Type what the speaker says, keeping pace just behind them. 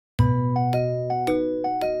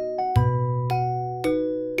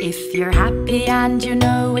If you're happy and you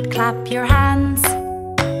know it, clap your hands.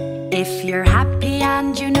 If you're happy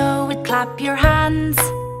and you know it, clap your hands.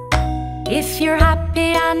 If you're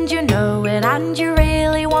happy and you know it and you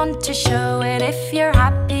really want to show it, if you're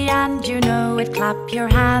happy and you know it, clap your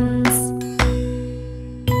hands.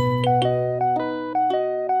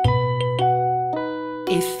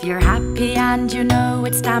 If you're happy and you know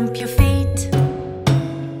it, stamp your feet.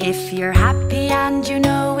 If you're happy and you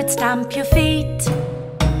know it, stamp your feet.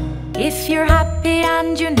 If you're happy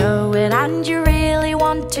and you know it and you really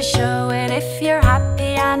want to show it, if you're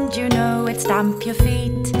happy and you know it, stamp your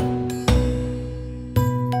feet.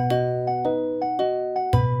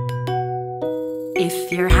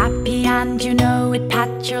 If you're happy and you know it,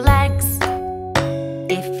 pat your legs.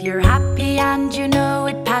 If you're happy and you know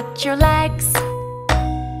it, pat your legs.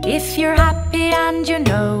 If you're happy and you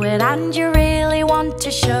know it and you really want to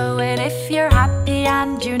show it, if you're happy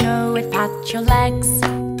and you know it, pat your legs.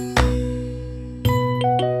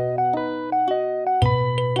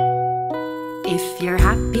 If you're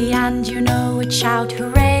happy and you know it, shout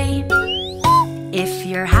hooray. If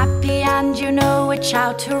you're happy and you know it,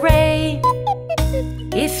 shout hooray.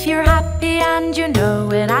 If you're happy and you know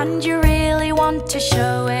it and you really want to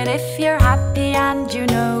show it, if you're happy and you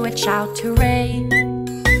know it, shout hooray.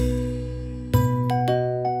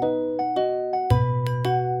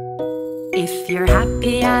 If you're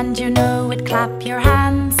happy and you know it, clap your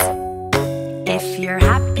hands. If you're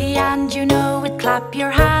happy and you know it, clap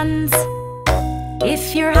your hands.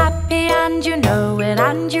 If you're happy and you know it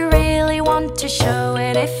and you really want to show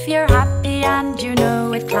it, if you're happy and you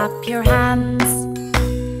know it, clap your hands.